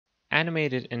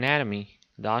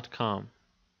animatedanatomy.com.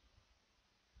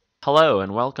 Hello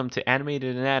and welcome to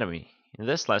Animated Anatomy. In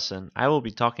this lesson, I will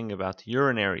be talking about the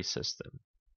urinary system.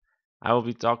 I will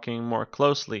be talking more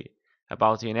closely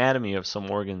about the anatomy of some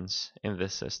organs in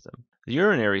this system. The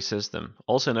urinary system,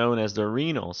 also known as the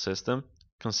renal system,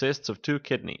 consists of two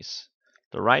kidneys,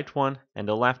 the right one and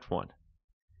the left one.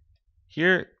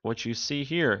 Here, what you see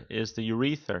here is the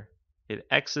urethra. It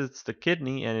exits the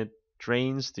kidney and it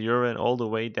drains the urine all the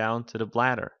way down to the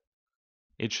bladder.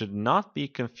 It should not be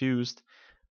confused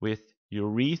with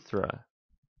urethra,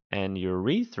 and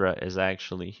urethra is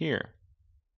actually here.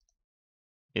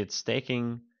 It's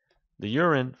taking the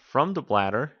urine from the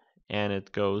bladder and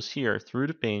it goes here through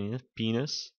the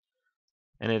penis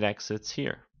and it exits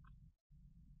here.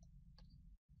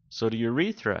 So the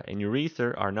urethra and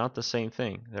urethra are not the same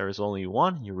thing. There is only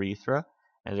one urethra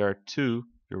and there are two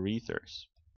urethers.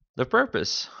 The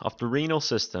purpose of the renal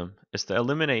system is to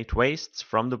eliminate wastes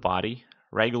from the body,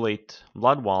 regulate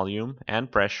blood volume and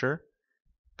pressure,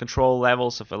 control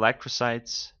levels of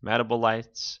electrocytes,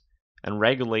 metabolites, and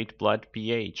regulate blood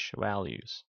pH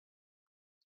values.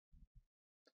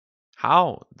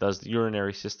 How does the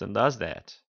urinary system does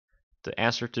that? The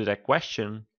answer to that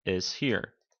question is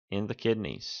here, in the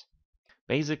kidneys.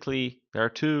 Basically, there are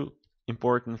two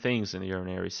important things in the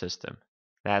urinary system.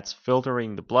 That's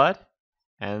filtering the blood,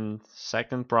 and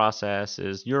second process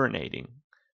is urinating,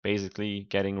 basically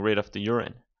getting rid of the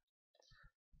urine.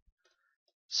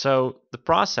 So the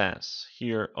process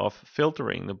here of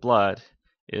filtering the blood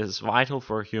is vital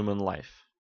for human life.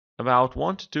 About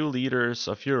 1 to 2 liters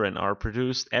of urine are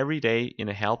produced every day in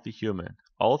a healthy human,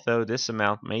 although this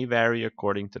amount may vary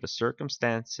according to the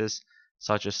circumstances,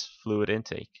 such as fluid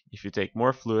intake. If you take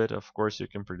more fluid, of course you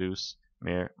can produce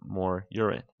more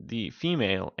urine. The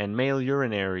female and male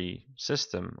urinary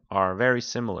system are very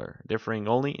similar, differing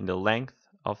only in the length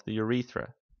of the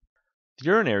urethra. The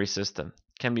urinary system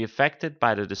can be affected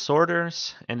by the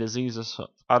disorders and diseases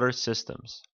of other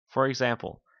systems. For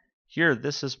example, here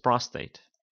this is prostate.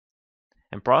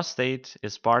 And prostate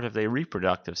is part of the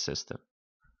reproductive system.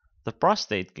 The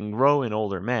prostate can grow in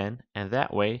older men, and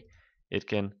that way it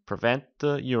can prevent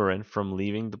the urine from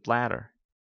leaving the bladder.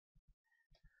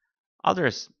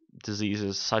 Other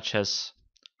diseases such as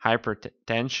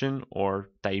hypertension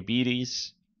or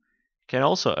diabetes can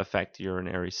also affect the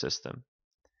urinary system.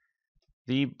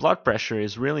 The blood pressure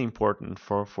is really important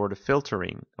for the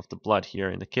filtering of the blood here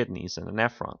in the kidneys and the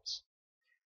nephrons.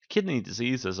 Kidney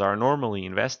diseases are normally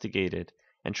investigated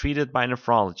and treated by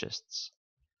nephrologists,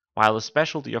 while the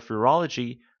specialty of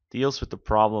urology deals with the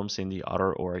problems in the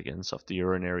other organs of the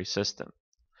urinary system.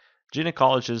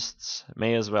 Gynecologists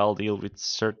may as well deal with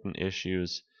certain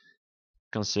issues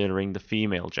considering the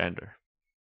female gender.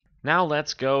 Now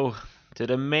let's go to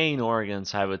the main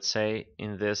organs, I would say,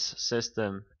 in this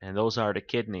system, and those are the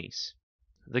kidneys.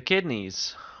 The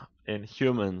kidneys in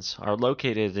humans are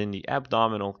located in the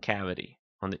abdominal cavity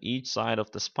on each side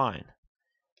of the spine.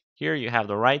 Here you have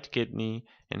the right kidney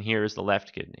and here is the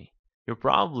left kidney. You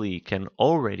probably can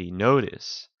already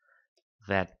notice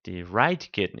that the right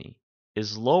kidney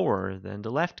is lower than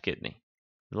the left kidney.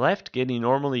 The left kidney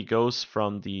normally goes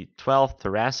from the 12th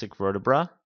thoracic vertebra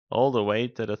all the way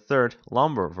to the 3rd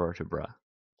lumbar vertebra,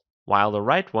 while the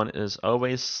right one is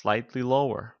always slightly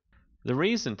lower. The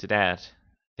reason to that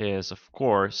is, of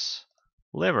course,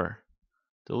 liver.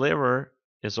 The liver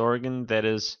is an organ that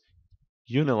is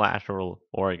unilateral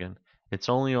organ. It's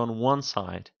only on one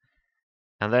side,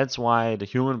 and that's why the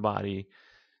human body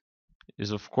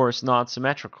is of course not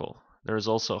symmetrical. There is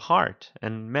also heart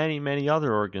and many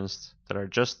other organs that are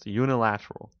just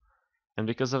unilateral, and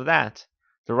because of that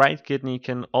the right kidney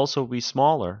can also be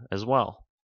smaller as well.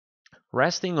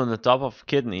 Resting on the top of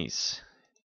kidneys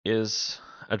is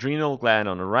adrenal gland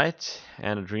on the right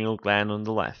and adrenal gland on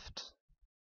the left.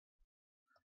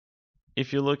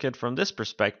 If you look at it from this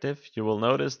perspective, you will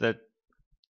notice that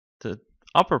the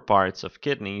upper parts of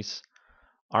kidneys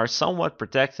are somewhat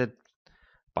protected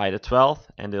by the 12th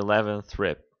and the 11th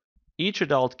rib. Each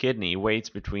adult kidney weighs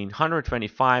between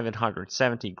 125 and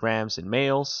 170 grams in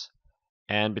males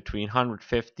and between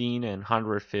 115 and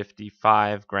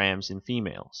 155 grams in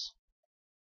females.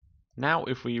 Now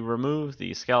if we remove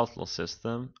the skeletal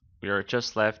system, we are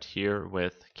just left here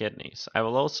with kidneys. I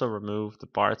will also remove the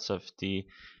parts of the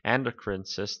endocrine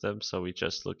system, so we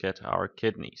just look at our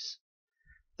kidneys.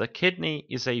 The kidney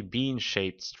is a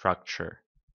bean-shaped structure,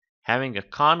 having a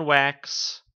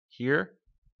convex here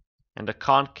and a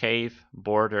concave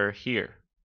border here.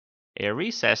 A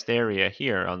recessed area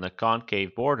here on the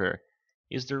concave border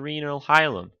is the renal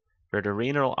hilum, where the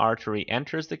renal artery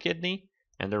enters the kidney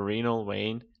and the renal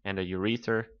vein and the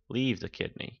ureter leave the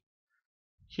kidney.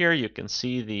 Here you can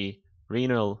see the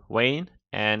renal vein,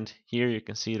 and here you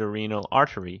can see the renal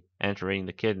artery entering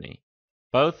the kidney.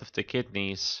 Both of the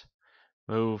kidneys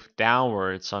move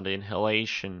downwards on the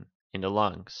inhalation in the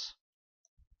lungs.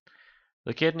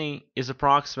 The kidney is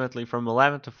approximately from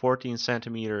 11 to 14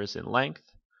 centimeters in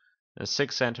length, and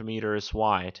 6 centimeters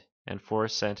wide, and 4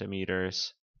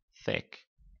 centimeters thick.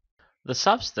 The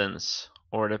substance,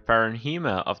 or the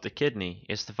parenchyma of the kidney,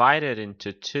 is divided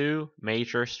into two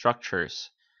major structures: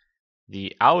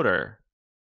 the outer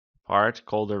part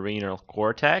called the renal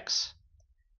cortex,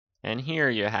 and here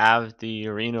you have the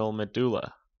renal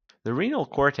medulla. The renal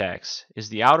cortex is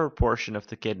the outer portion of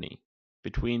the kidney,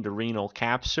 between the renal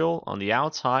capsule on the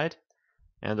outside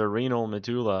and the renal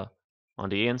medulla on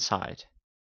the inside.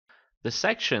 The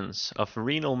sections of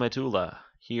renal medulla,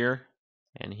 here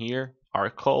and here, are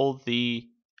called the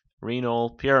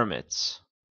renal pyramids.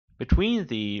 Between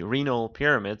the renal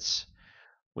pyramids,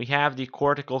 we have the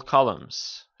cortical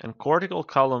columns, and cortical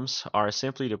columns are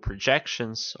simply the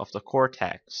projections of the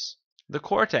cortex. The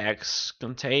cortex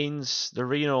contains the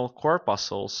renal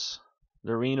corpuscles,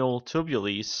 the renal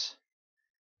tubules,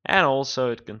 and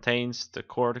also it contains the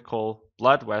cortical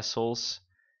blood vessels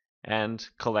and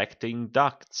collecting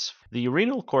ducts. The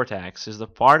renal cortex is the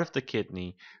part of the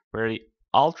kidney where the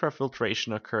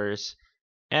ultrafiltration occurs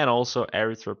and also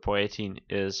erythropoietin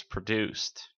is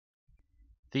produced.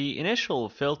 The initial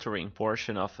filtering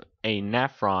portion of a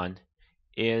nephron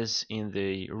is in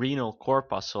the renal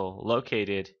corpuscle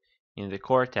located in the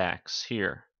cortex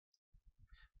here,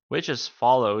 which is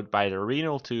followed by the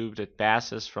renal tube that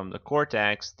passes from the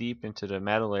cortex deep into the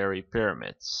medullary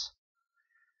pyramids.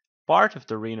 Part of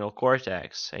the renal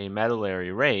cortex, a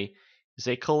medullary ray, is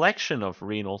a collection of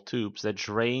renal tubes that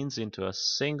drains into a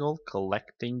single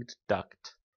collecting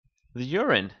duct. The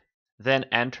urine then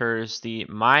enters the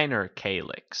minor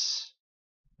calyx.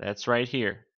 That's right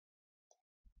here.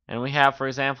 And we have, for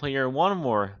example, here one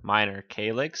more minor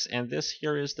calyx, and this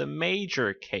here is the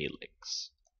major calyx.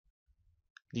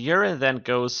 The urine then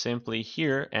goes simply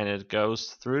here, and it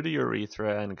goes through the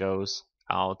urethra and goes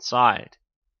outside.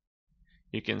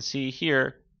 You can see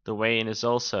here the vein is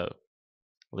also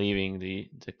leaving the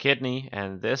kidney,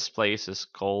 and this place is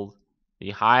called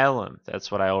the hilum.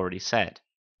 That's what I already said.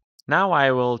 Now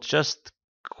I will just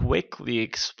quickly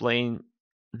explain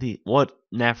what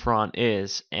nephron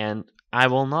is, and I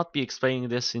will not be explaining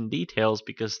this in details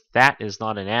because that is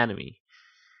not anatomy.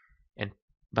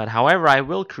 But however, I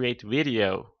will create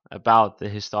video about the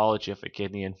histology of a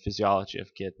kidney and physiology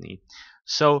of kidney.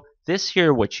 So this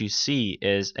here, what you see,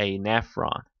 is a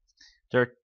nephron. There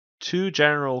are two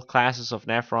general classes of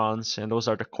nephrons, and those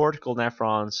are the cortical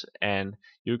nephrons and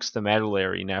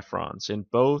juxtamedullary nephrons,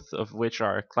 and both of which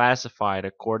are classified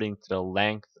according to the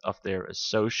length of their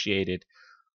associated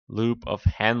loop of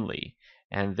Henle.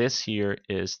 And this here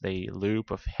is the loop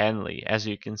of Henle. As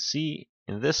you can see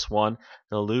in this one,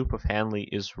 the loop of Henle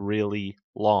is really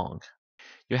long.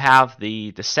 You have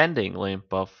the descending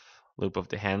loop of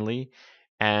the Henle,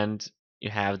 and you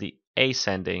have the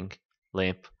ascending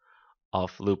loop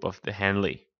of the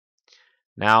Henle.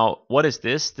 Now, what is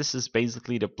this? This is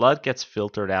basically the blood gets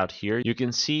filtered out here. You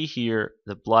can see here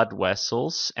the blood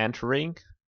vessels entering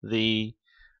the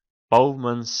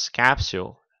Bowman's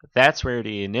capsule. That's where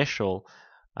the initial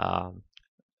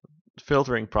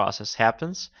filtering process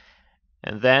happens,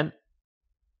 and then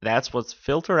that's what's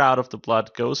filtered out of the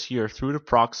blood goes here through the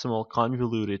proximal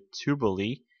convoluted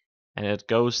tubule, and it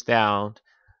goes down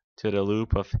to the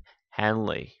loop of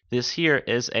Henle. This here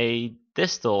is a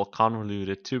distal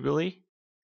convoluted tubule,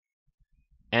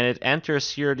 and it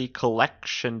enters here the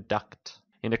collection duct.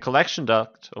 In the collection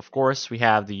duct, of course, we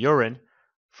have the urine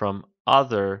from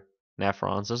other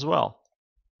nephrons as well.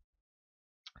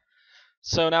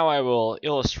 So now I will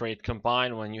illustrate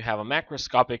combine when you have a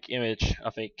macroscopic image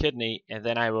of a kidney, and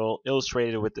then I will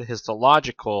illustrate it with the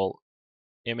histological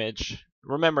image.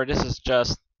 Remember, this is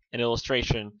just an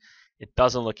illustration. It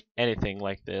doesn't look anything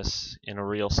like this in a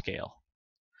real scale.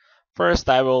 First,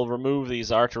 I will remove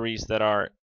these arteries that are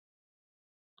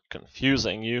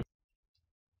confusing you.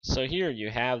 So here you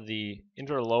have the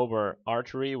interlobar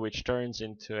artery, which turns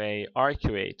into a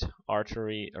arcuate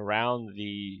artery around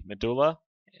the medulla.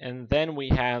 And then we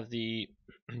have the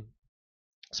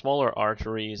smaller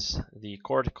arteries, the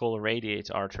cortical radiate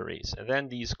arteries. And then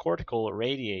these cortical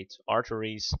radiate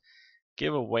arteries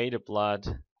give away the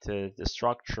blood to the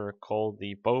structure called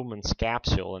the Bowman's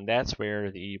capsule, and that's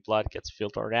where the blood gets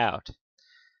filtered out.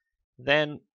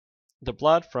 Then the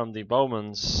blood from the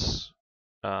Bowman's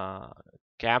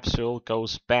capsule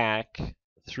goes back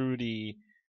through the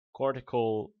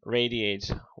cortical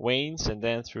radiate veins, and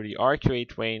then through the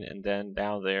arcuate vein, and then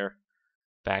down there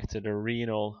back to the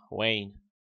renal vein.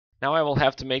 Now I will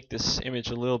have to make this image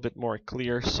a little bit more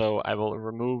clear, so I will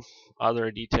remove other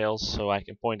details so I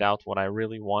can point out what I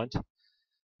really want.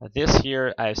 This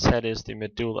here I've said is the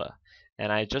medulla,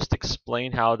 and I just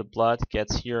explained how the blood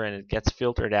gets here and it gets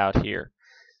filtered out here.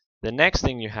 The next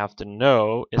thing you have to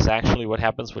know is actually what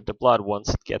happens with the blood once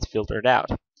it gets filtered out.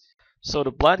 So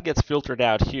the blood gets filtered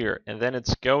out here, and then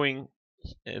it's going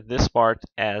this part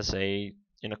as in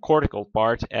a cortical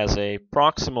part as a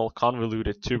proximal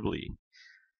convoluted tubule.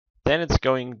 Then it's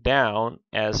going down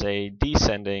as a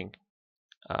descending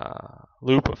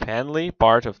loop of Henle,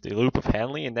 part of the loop of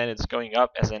Henle, and then it's going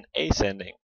up as an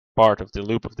ascending part of the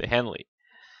loop of the Henle.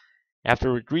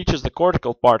 After it reaches the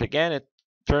cortical part again, it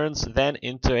turns then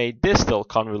into a distal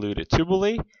convoluted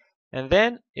tubule, and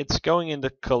then it's going in the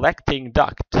collecting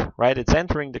duct, right? It's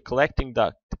entering the collecting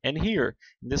duct, and here,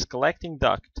 in this collecting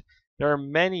duct, there are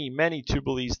many, many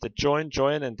tubules that join,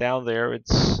 and down there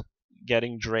it's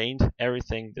getting drained,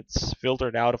 everything that's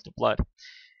filtered out of the blood.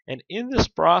 And in this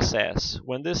process,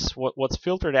 when what's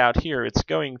filtered out here, it's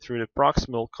going through the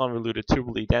proximal convoluted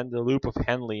tubule, then the loop of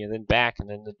Henle, and then back, and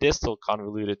then the distal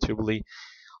convoluted tubule.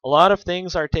 A lot of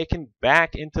things are taken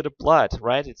back into the blood,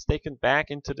 right? It's taken back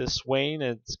into this vein,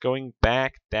 and it's going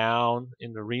back down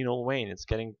in the renal vein. It's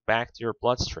getting back to your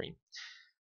bloodstream.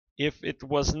 If it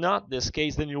was not this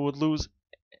case, then you would lose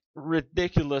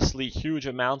ridiculously huge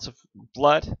amounts of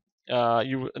blood.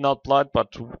 Not blood,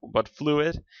 but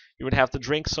fluid. You would have to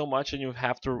drink so much, and you would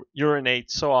have to urinate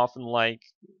so often, like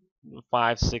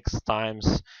 5-6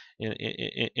 times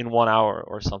in 1 hour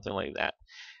or something like that.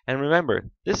 And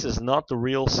remember, this is not the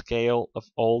real scale of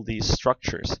all these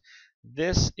structures.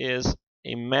 This is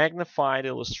a magnified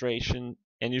illustration,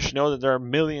 and you should know that there are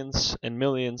millions and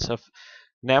millions of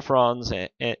nephrons,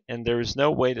 and there is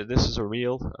no way that this is a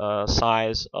real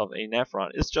size of a nephron.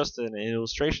 It's just an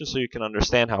illustration so you can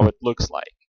understand how it looks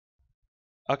like.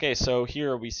 Okay, so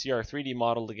here we see our 3D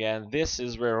model again. This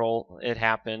is where all it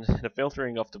happened. The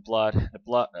filtering of the blood,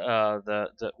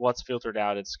 what's filtered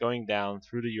out, it's going down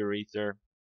through the ureter.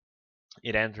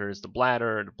 It enters the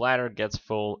bladder gets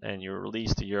full, and you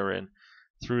release the urine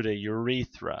through the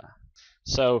urethra.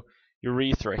 So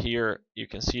urethra here, you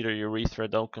can see the urethra,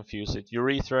 don't confuse it.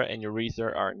 Urethra and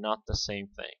urethra are not the same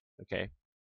thing, okay?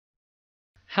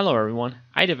 Hello everyone,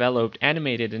 I developed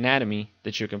Animated Anatomy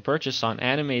that you can purchase on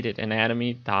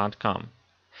animatedanatomy.com.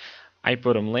 I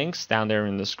put them links down there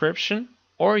in the description,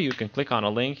 or you can click on a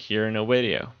link here in a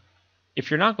video. If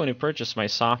you're not going to purchase my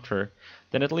software,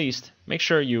 then at least make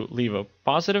sure you leave a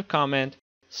positive comment,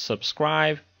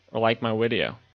 subscribe, or like my video.